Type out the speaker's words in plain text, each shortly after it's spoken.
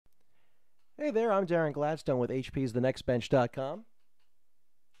Hey there, I'm Darren Gladstone with HP'sTheNextBench.com.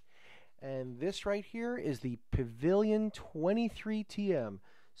 And this right here is the Pavilion 23TM.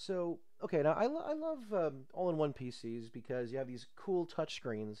 So, okay, now I love all-in-one PCs because you have these cool touch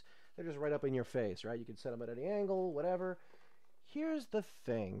screens. They're just right up in your face, right? You can set them at any angle, whatever. Here's the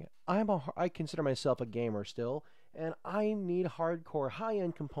thing. I consider myself a gamer still, and I need hardcore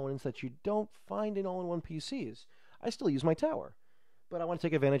high-end components that you don't find in all-in-one PCs. I still use my tower, but I want to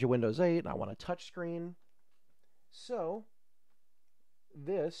take advantage of Windows 8, and I want a touch screen. So,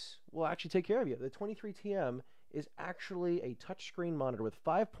 this will actually take care of you. The 23TM is actually a touchscreen monitor with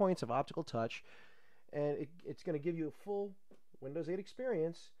 5 points of optical touch, and it's going to give you a full Windows 8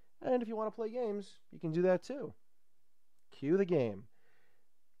 experience. And if you want to play games, you can do that too. Cue the game.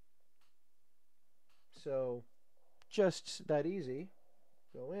 So, just that easy.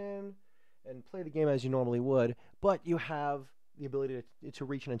 Go in and play the game as you normally would, but you have the ability to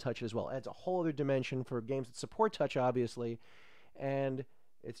reach in and touch it as well. It adds a whole other dimension for games that support touch, obviously, and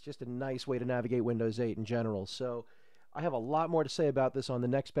it's just a nice way to navigate Windows 8 in general. So I have a lot more to say about this on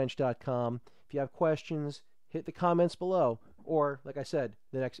thenextbench.com. If you have questions, hit the comments below, or, like I said,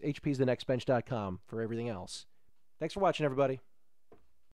 HP'sTheNextBench.com for everything else. Thanks for watching, everybody.